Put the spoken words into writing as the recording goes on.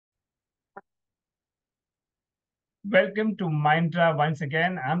Welcome to Mindtraa once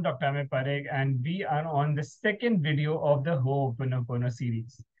again. I'm Dr. Amir Parekh, and we are on the second video of the Ho'oponopono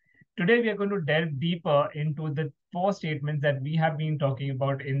series. Today, we are going to delve deeper into the four statements that we have been talking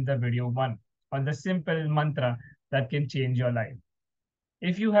about in the video one on the simple mantra that can change your life.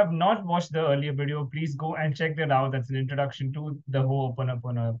 If you have not watched the earlier video, please go and check that out. That's an introduction to the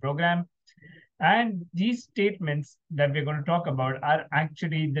Ho'oponopono program. And these statements that we're going to talk about are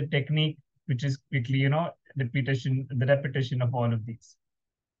actually the technique, which is quickly, the repetition of all of these.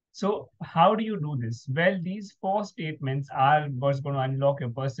 So how do you do this? Well, these four statements are what's going to unlock your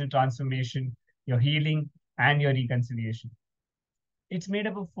personal transformation, your healing, and your reconciliation. It's made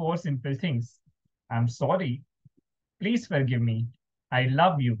up of four simple things. I'm sorry. Please forgive me. I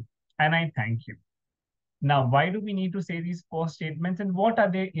love you. And I thank you. Now, why do we need to say these four statements and what are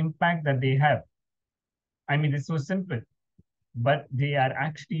the impact that they have? I mean, it's so simple, but they are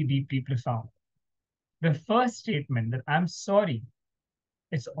actually deeply profound. The first statement that I'm sorry,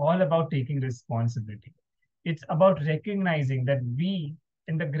 it's all about taking responsibility. It's about recognizing that we,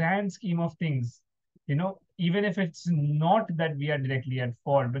 in the grand scheme of things, even if it's not that we are directly at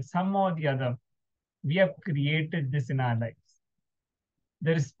fault, but somehow or the other, we have created this in our lives.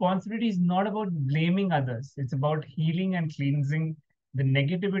 The responsibility is not about blaming others, it's about healing and cleansing the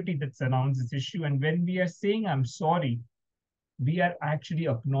negativity that surrounds this issue. And when we are saying, I'm sorry, we are actually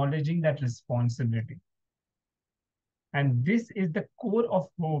acknowledging that responsibility. And this is the core of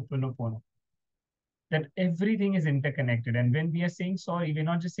Ho'oponopono, that everything is interconnected. And when we are saying sorry, we're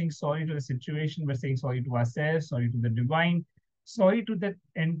not just saying sorry to the situation, we're saying sorry to ourselves, sorry to the divine, sorry to the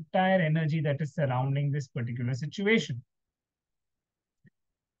entire energy that is surrounding this particular situation.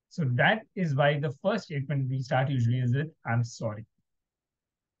 So that is why the first statement we start usually is with, I'm sorry.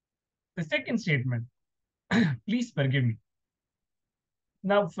 The second statement, please forgive me.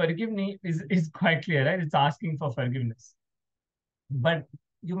 Now, forgive me is quite clear, right? It's asking for forgiveness. But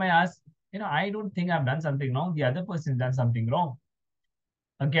you may ask, I don't think I've done something wrong. The other person's done something wrong.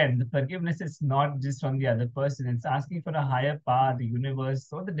 Again, the forgiveness is not just from the other person. It's asking for a higher power, the universe,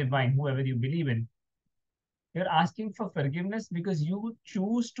 or the divine, whoever you believe in. You're asking for forgiveness because you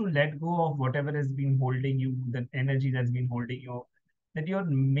choose to let go of whatever has been holding you, the energy that's been holding you, that you're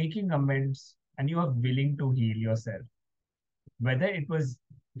making amends and you are willing to heal yourself. Whether it was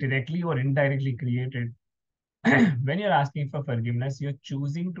directly or indirectly created, when you're asking for forgiveness, you're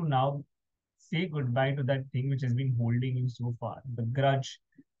choosing to now say goodbye to that thing which has been holding you so far. The grudge,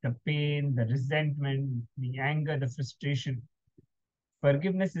 the pain, the resentment, the anger, the frustration.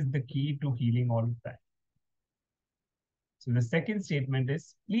 Forgiveness is the key to healing all of that. So the second statement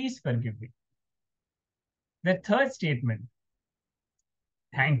is, please forgive me. The third statement,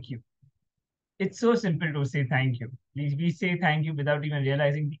 thank you. It's so simple to say thank you. We say thank you without even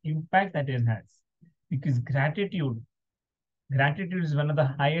realizing the impact that it has. Because gratitude is one of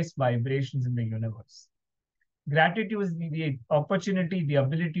the highest vibrations in the universe. Gratitude is the opportunity, the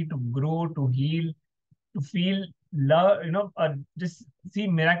ability to grow, to heal, to feel love, just see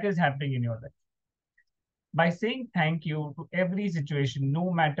miracles happening in your life. By saying thank you to every situation,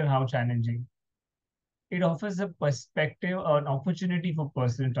 no matter how challenging, it offers a perspective or an opportunity for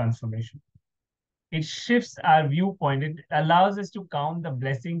personal transformation. It shifts our viewpoint. It allows us to count the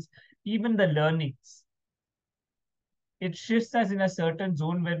blessings, even the learnings. It shifts us in a certain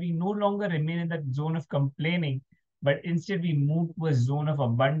zone where we no longer remain in that zone of complaining, but instead we move to a zone of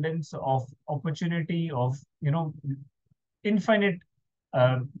abundance, of opportunity, of infinite,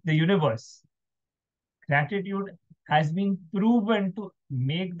 the universe. Gratitude has been proven to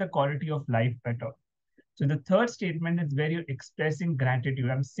make the quality of life better. So the third statement is where you're expressing gratitude.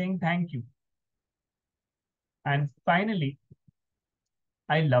 I'm saying thank you. And finally,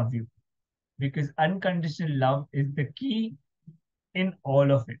 I love you, because unconditional love is the key in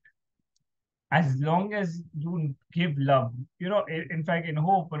all of it. As long as you give love, in fact, in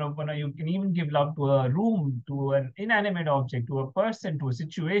Ho'oponopono, you can even give love to a room, to an inanimate object, to a person, to a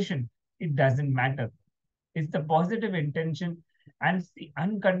situation. It doesn't matter. It's the positive intention and it's the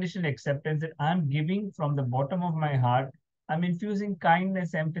unconditional acceptance that I'm giving from the bottom of my heart. I'm infusing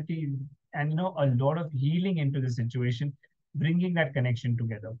kindness, empathy, and a lot of healing into the situation, bringing that connection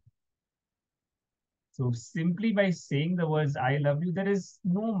together. So simply by saying the words "I love you," there is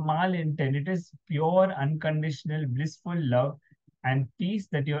no malintent. It is pure, unconditional, blissful love and peace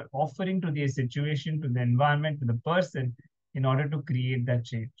that you're offering to the situation, to the environment, to the person in order to create that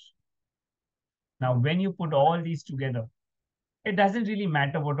change. Now, when you put all these together, it doesn't really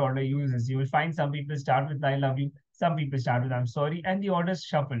matter what order you use. You will find some people start with "I love you," some people start with "I'm sorry," and the orders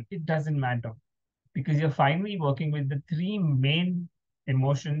shuffle. It doesn't matter because you're finally working with the three main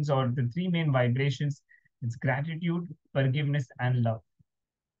emotions or the three main vibrations It's gratitude, forgiveness, and love.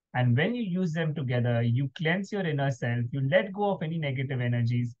 And when you use them together, you cleanse your inner self, you let go of any negative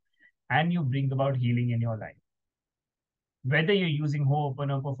energies, and you bring about healing in your life. Whether you're using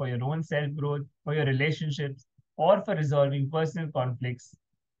Ho'oponopono for your own self growth, for your relationships, or for resolving personal conflicts,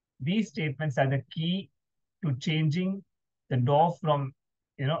 these statements are the key to changing the door from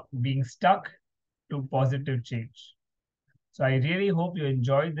being stuck to positive change. So I really hope you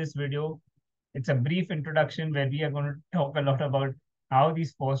enjoyed this video. It's a brief introduction where we are going to talk a lot about how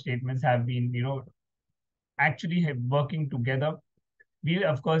these four statements have been, actually working together. We'll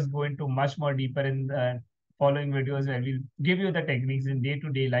of course go into much more deeper in the following videos where we'll give you the techniques in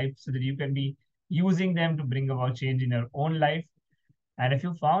day-to-day life so that you can be using them to bring about change in your own life. And if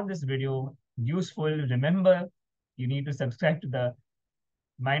you found this video useful, remember you need to subscribe to the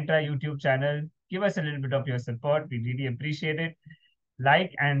Mindtraa YouTube channel. Give us a little bit of your support. We really appreciate it.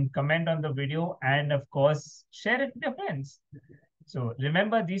 Like and comment on the video, and of course, share it with your friends. So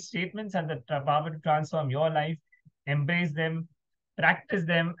remember, these statements have the power to transform your life. Embrace them, practice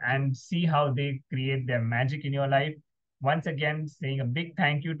them, and see how they create their magic in your life. Once again, saying a big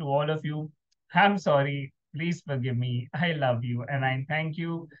thank you to all of you. I'm sorry. Please forgive me. I love you and I thank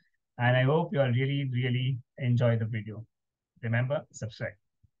you. And I hope you all really, really enjoy the video. Remember, subscribe.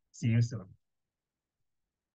 See you soon.